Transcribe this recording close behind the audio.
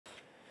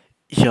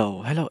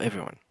Yo, hello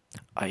everyone.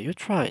 Are you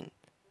trying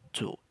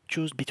to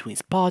choose between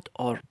SPOD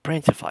or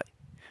Printify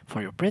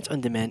for your print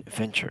on demand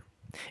venture?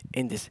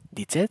 In this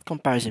detailed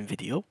comparison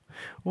video,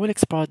 we'll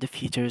explore the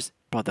features,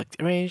 product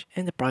range,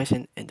 and the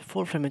pricing and the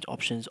fulfillment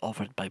options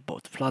offered by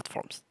both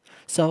platforms.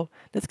 So,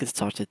 let's get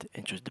started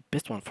and choose the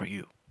best one for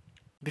you.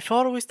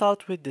 Before we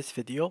start with this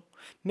video,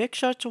 make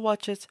sure to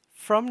watch it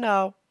from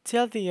now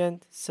till the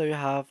end so you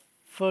have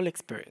full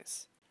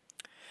experience.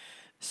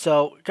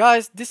 So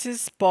guys, this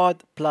is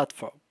SPOD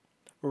platform.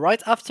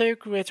 Right after you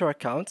create your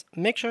account,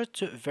 make sure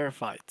to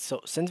verify it. So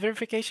send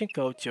verification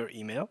code to your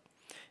email.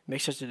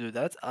 Make sure to do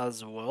that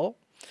as well.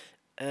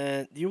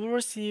 And you will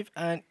receive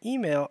an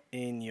email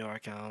in your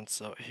account.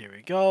 So here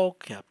we go.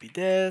 Copy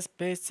this,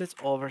 paste it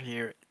over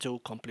here to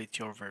complete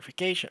your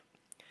verification.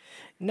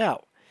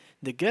 Now,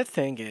 the good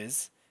thing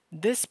is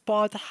this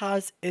spot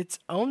has its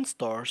own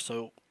store,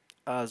 so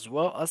as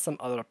well as some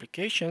other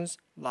applications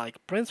like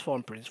Printify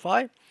and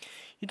Printify,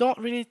 you don't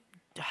really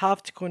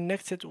have to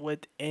connect it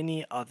with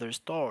any other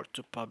store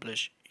to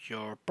publish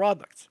your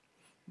products.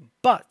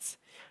 But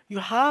you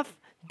have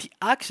the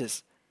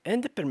access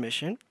and the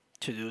permission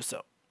to do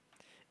so.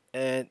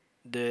 And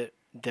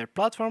their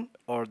platform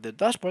or the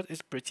dashboard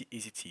is pretty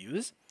easy to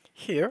use.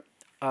 Here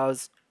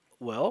as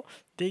well,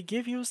 they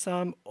give you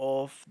some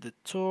of the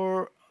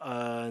tour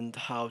and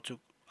how to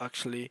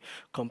actually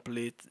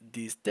complete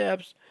these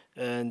steps,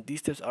 and these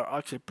steps are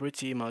actually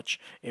pretty much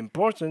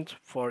important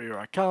for your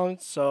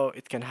account. So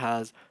it can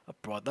has a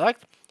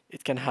product,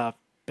 it can have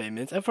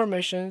payment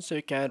information so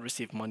you can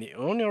receive money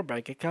on your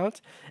bank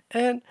account,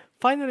 and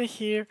finally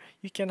here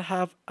you can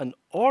have an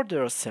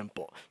order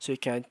sample so you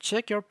can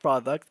check your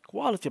product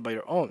quality by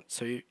your own.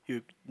 So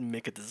you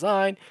make a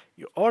design,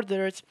 you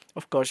order it,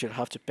 of course you'll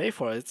have to pay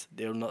for it,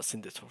 they will not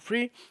send it for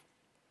free,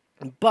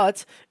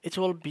 but it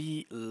will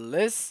be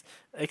less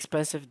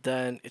expensive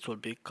than it will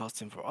be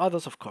costing for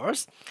others, of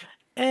course.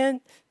 And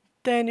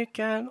then you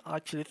can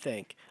actually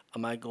think,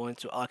 am I going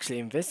to actually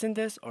invest in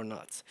this or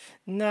not?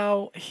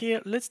 Now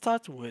here, let's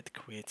start with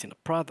creating a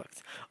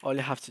product. All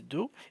you have to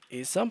do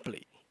is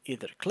simply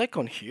either click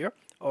on here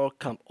or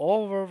come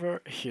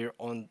over here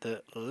on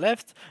the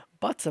left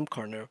bottom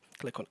corner,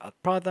 click on add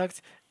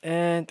product,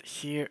 and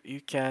here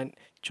you can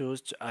choose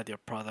to add your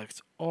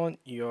products on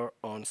your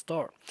own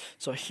store.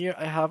 So here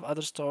I have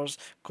other stores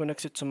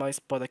connected to my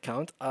spot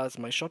account as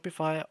my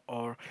Shopify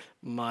or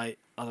my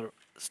other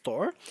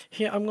store.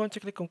 Here I'm going to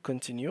click on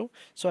continue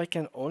so I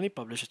can only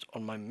publish it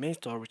on my main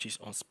store, which is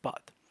on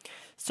Spot.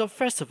 So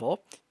first of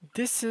all,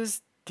 this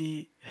is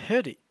the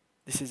hoodie.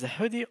 This is a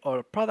hoodie or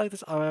a product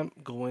that I am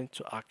going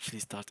to actually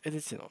start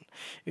editing on.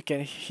 You can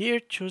here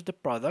choose the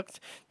product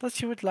that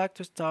you would like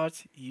to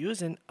start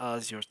using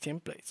as your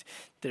template.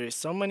 There is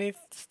so many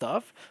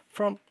stuff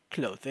from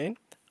clothing,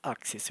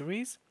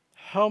 accessories,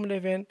 home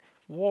living,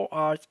 wall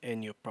art, and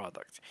new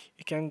products.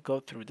 You can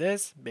go through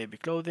this: baby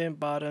clothing,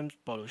 bottoms,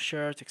 polo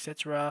shirts,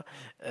 etc.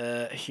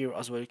 Here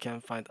as well you can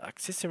find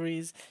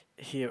accessories,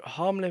 here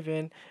home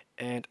living,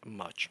 and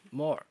much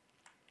more.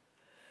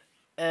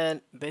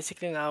 And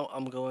basically now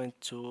I'm going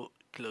to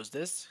close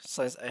this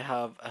since I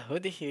have a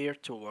hoodie here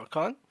to work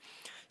on.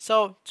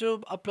 So to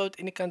upload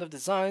any kind of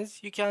designs,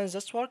 you can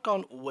just work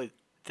on with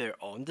their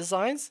own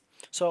designs.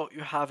 So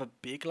you have a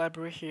big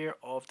library here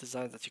of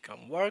designs that you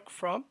can work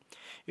from.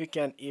 You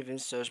can even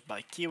search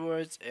by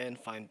keywords and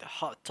find the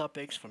hot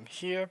topics from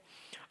here.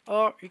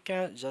 Or you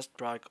can just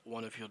drag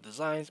one of your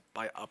designs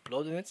by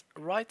uploading it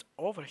right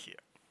over here.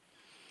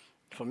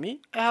 For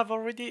me, I have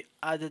already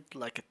added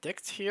like a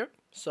text here.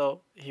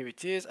 So here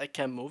it is. I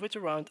can move it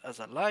around as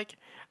I like.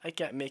 I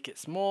can make it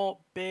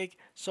small, big,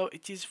 so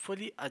it is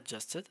fully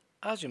adjusted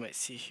as you might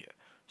see here.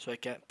 So I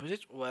can put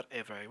it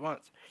wherever I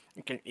want.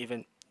 You can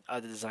even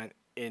add a design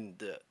in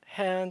the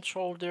hand,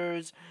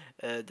 shoulders,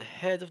 the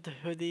head of the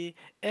hoodie,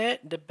 and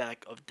the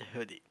back of the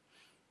hoodie.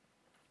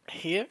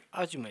 Here,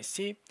 as you may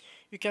see,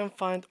 you can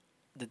find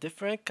the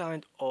different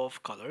kind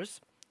of colors.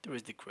 There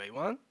is the gray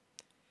one,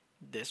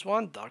 this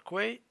one, dark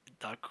gray,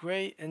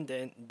 and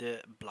then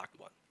the black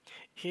one.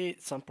 Here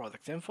some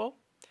product info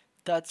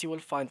that you will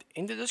find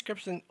in the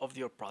description of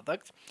your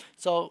product.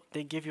 So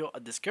they give you a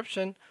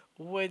description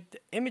with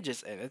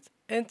images in it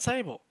and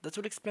table that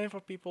will explain for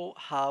people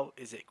how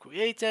is it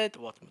created,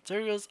 what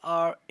materials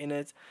are in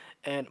it,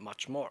 and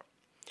much more.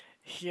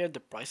 Here the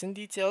pricing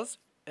details,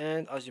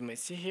 and as you may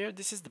see here,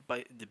 this is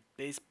the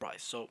base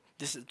price. So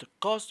this is the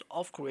cost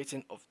of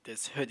creating of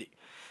this hoodie.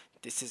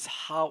 This is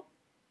how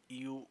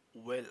you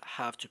will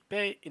have to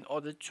pay in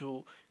order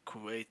to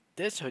create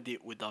this hoodie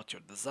without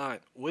your design,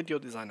 with your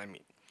design I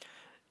mean.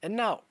 And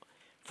now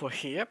for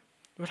here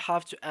you will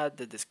have to add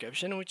the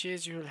description, which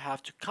is you will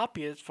have to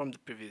copy it from the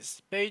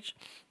previous page.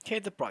 Here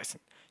the pricing.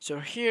 So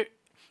here,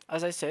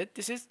 as I said,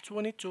 this is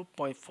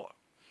 22.4.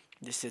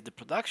 This is the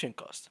production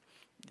cost,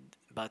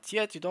 but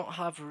yet you don't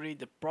have really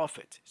the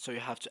profit, so you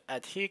have to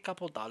add here a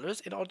couple dollars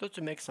in order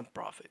to make some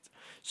profit.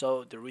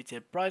 So the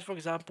retail price, for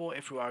example,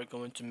 if we are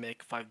going to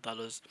make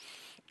 $5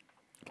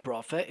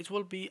 profit, it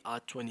will be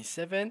at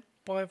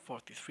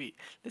 27.43.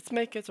 Let's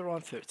make it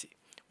around 30,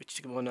 which is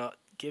gonna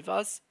give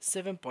us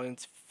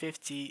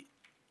 7.50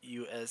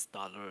 US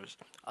dollars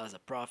as a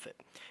profit.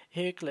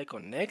 Here click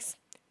on next.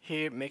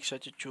 Here make sure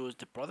to choose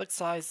the product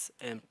size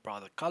and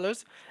product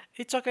colors.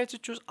 It's okay to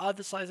choose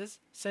other sizes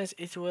since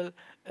it will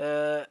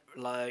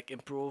like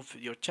improve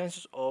your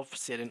chances of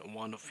selling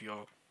one of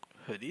your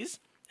hoodies.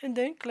 And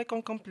then click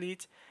on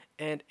complete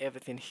and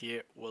everything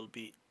here will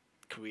be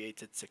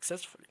created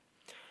successfully.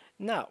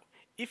 Now,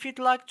 if you'd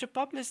like to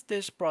publish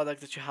this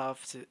product that you have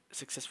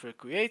successfully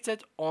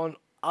created on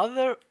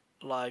other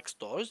like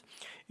stores,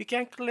 you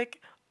can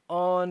click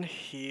on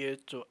here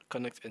to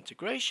connect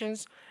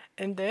integrations,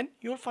 and then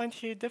you'll find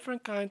here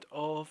different kind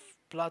of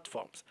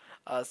platforms.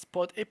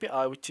 SPOD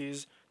API, which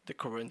is the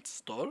current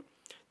store.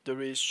 There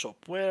is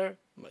Shopware,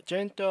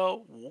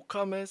 Magento,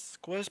 WooCommerce,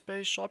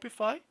 Squarespace,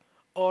 Shopify,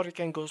 or you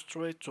can go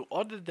straight to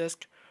Order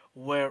Desk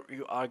where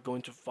you are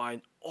going to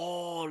find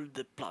all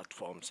the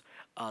platforms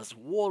as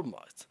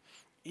Walmart,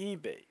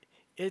 eBay,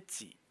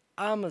 Etsy,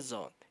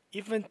 Amazon,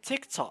 even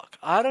TikTok.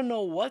 I don't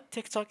know what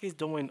TikTok is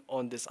doing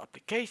on this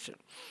application,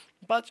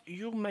 but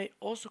you may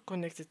also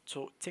connect it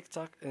to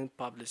TikTok and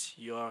publish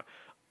your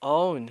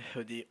own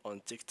hoodie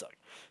on TikTok.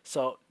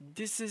 So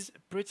this is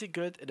pretty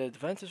good an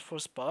advantage for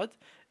Spot,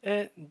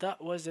 and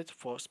that was it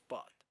for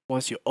Spot.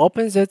 Once you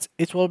open it,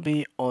 it will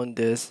be on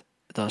this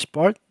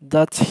dashboard.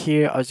 That's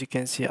here, as you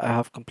can see, I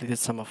have completed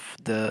some of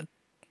the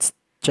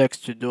checks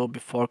to do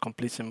before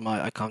completing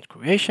my account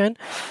creation.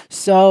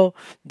 So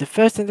the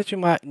first thing that you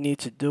might need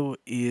to do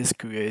is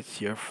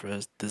create your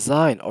first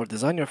design or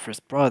design your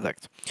first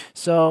product.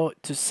 So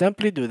to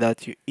simply do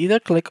that, you either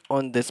click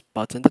on this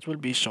button that will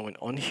be showing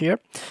on here.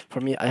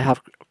 For me, I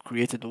have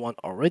created one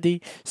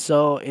already.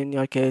 So in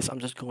your case, I'm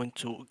just going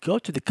to go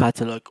to the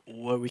catalog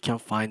where we can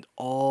find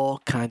all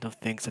kind of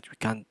things that we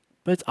can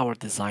put our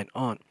design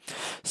on.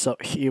 So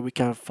here we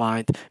can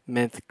find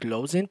men's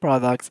clothing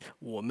products,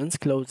 women's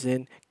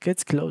clothing,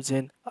 kids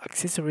clothing,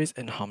 accessories,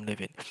 and home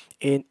living.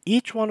 In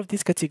each one of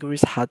these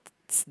categories have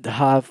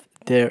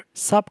their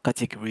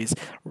subcategories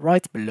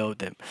right below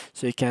them.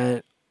 So you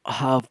can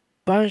have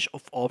bunch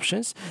of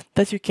options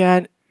that you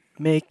can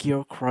make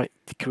your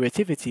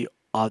creativity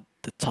at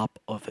the top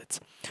of it.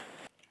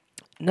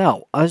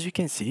 Now, as you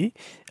can see,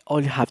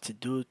 all you have to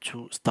do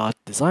to start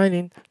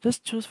designing,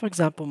 just choose, for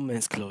example,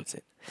 men's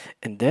clothing.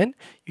 And then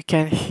you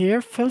can here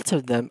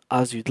filter them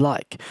as you'd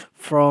like,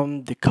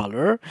 from the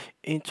color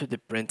into the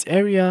print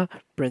area,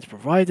 print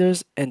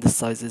providers, and the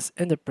sizes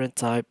and the print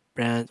type,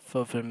 brand,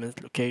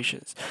 fulfillment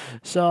locations.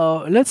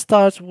 So let's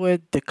start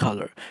with the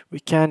color.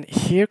 We can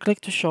here click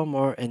to show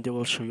more, and they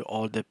will show you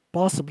all the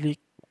possibly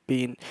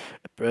being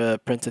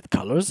printed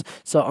colors.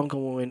 So I'm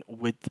going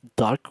with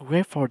dark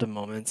gray for the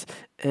moment,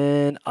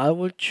 and I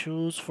will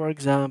choose, for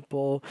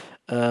example,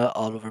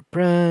 all over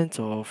print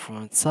or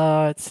front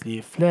side,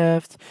 sleeve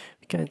left.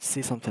 We can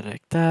see something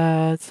like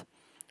that.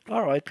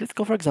 All right, let's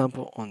go, for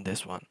example, on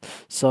this one.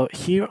 So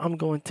here I'm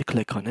going to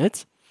click on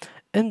it,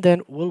 and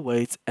then we'll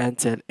wait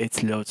until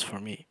it loads for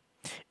me.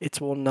 It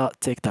will not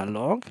take that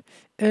long,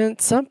 and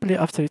simply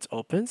after it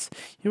opens,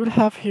 you will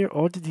have here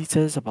all the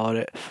details about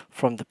it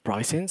from the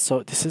pricing.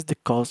 So this is the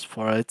cost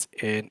for it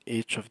in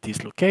each of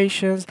these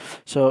locations.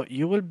 So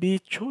you will be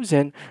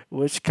choosing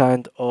which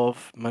kind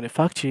of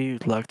manufacturer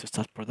you'd like to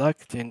start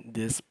producing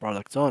this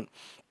product on.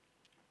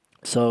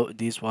 So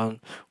this one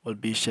will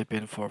be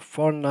shipping for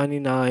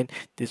 $4.99,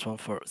 this one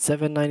for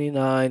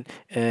 $7.99,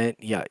 and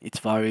yeah, it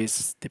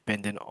varies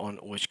depending on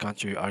which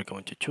country you are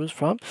going to choose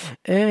from,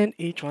 and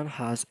each one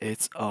has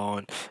its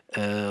own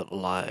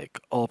like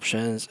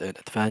options and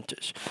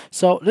advantage.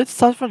 So let's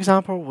start, for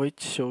example, with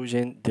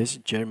choosing this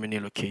Germany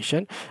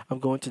location. I'm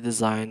going to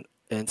design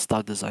and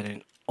start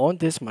designing on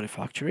this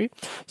manufacturer.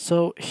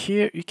 So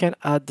here you can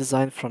add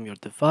design from your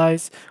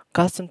device,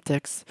 custom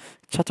text,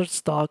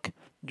 Shutterstock,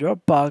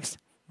 Dropbox,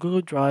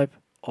 Google Drive,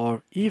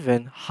 or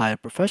even hire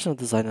professional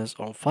designers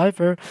on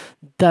Fiverr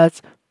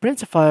that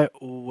Printify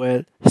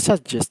will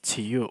suggest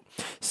to you.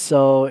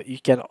 So you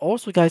can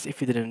also, guys, if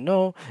you didn't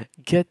know,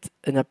 get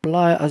and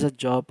apply as a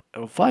job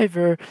on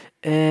Fiverr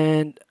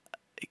and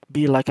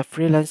be like a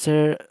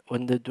freelancer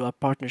when they do a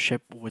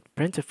partnership with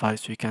Printify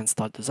so you can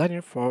start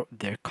designing for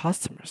their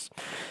customers.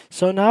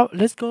 So now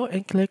let's go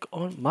and click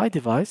on my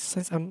device.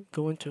 Since I'm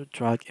going to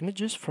drag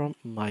images from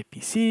my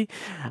PC,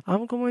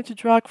 I'm going to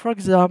drag, for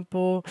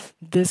example,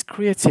 this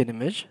creatine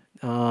image.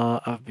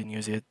 I've been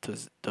using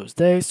it those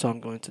days, so I'm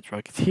going to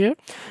drag it here.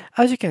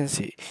 As you can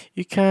see,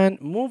 you can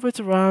move it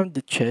around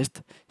the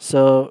chest,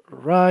 so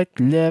right,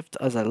 left,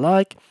 as I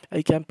like.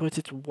 I can put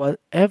it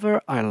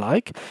whatever I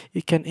like.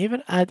 You can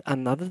even add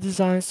another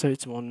design, so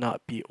it will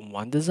not be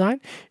one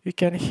design. You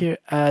can here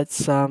add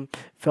some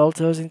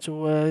filters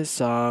into it,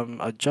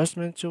 some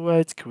adjustment to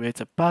it,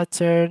 create a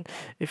pattern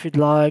if you'd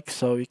like,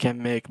 so you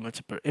can make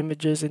multiple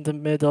images in the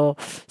middle.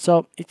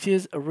 So it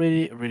is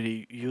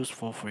really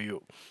useful for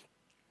you.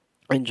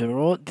 In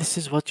general, this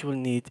is what you will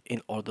need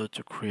in order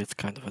to create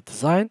kind of a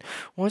design.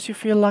 Once you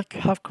feel like you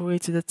have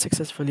created it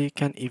successfully, you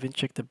can even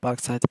check the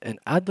backside and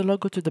add the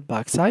logo to the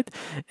backside,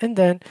 and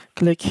then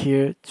click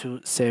here to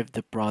save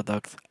the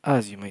product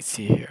as you may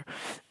see here.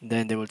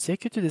 Then they will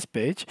take you to this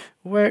page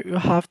where you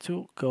have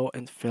to go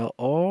and fill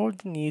all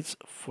the needs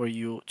for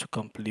you to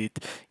complete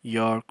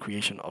your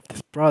creation of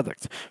this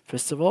product.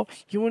 First of all,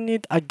 you will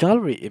need a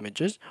gallery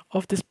images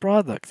of this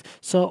product.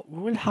 So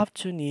we will have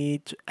to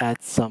need to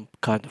add some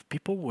kind of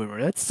people wear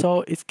it,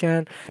 so it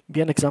can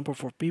be an example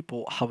for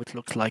people how it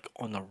looks like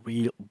on a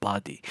real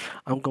body.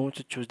 I'm going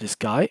to choose this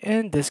guy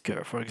and this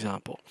girl, for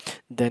example.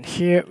 Then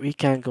here we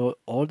can go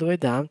all the way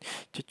down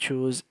to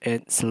choose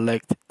and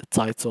select the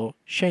title,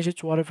 change it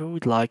to whatever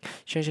we'd like,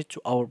 change it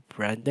to our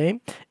brand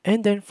name,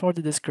 and then for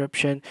the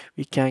description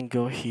we can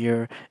go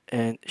here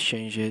and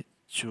change it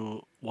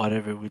to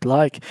whatever we'd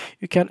like.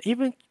 You can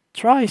even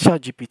try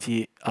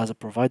ChatGPT as a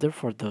provider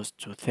for those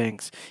two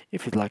things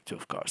if you'd like to,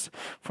 of course.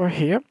 For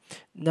here,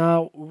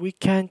 now we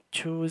can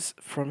choose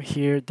from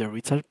here the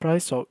retail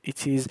price, so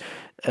it is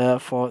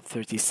for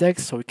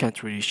 36, so we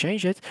can't really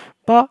change it,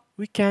 but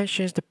we can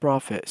change the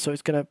profit, so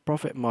it's gonna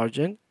profit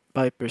margin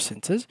by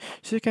percentage,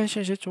 so you can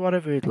change it to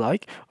whatever you'd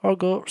like or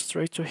go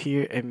straight to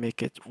here and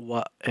make it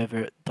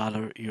whatever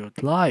dollar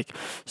you'd like.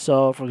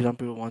 So for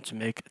example, we want to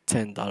make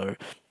 $10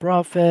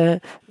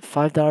 profit,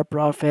 $5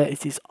 profit.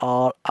 It is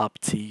all up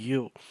to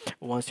you.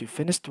 Once you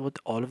finished with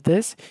all of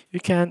this, you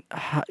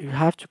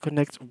have to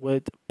connect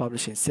with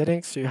publishing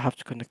settings, so you have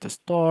to connect the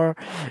store.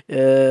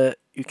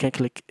 You can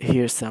click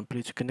here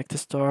simply to connect the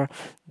store.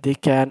 You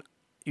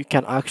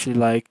can actually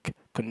like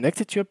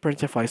connect it to your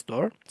Printify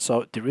store.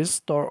 So there is a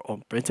store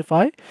on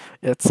Printify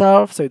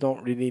itself, so you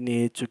don't really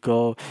need to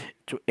go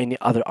to any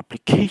other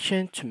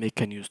application to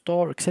make a new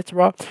store,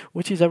 etc.,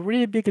 which is a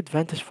really big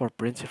advantage for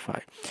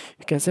Printify.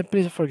 You can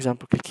simply, for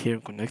example, click here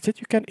and connect it.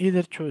 You can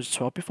either choose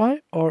Shopify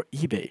or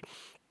eBay.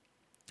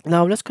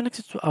 Now let's connect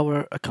it to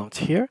our account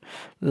here,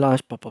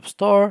 launch pop-up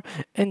store,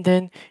 and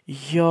then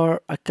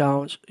your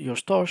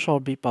store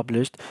shall be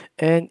published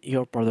and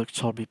your product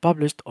shall be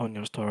published on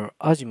your store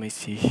as you may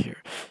see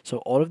here. So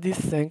all of these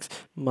things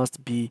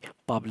must be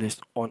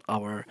published on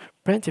our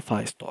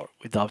Printify store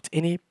without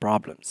any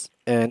problems.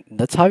 And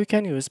that's how you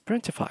can use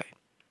Printify.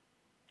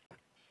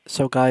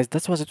 So guys,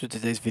 that was it for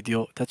today's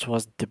video. That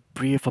was the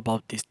brief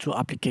about these two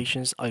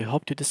applications. I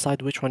hope to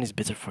decide which one is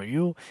better for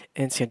you,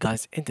 and see you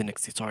guys in the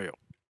next tutorial.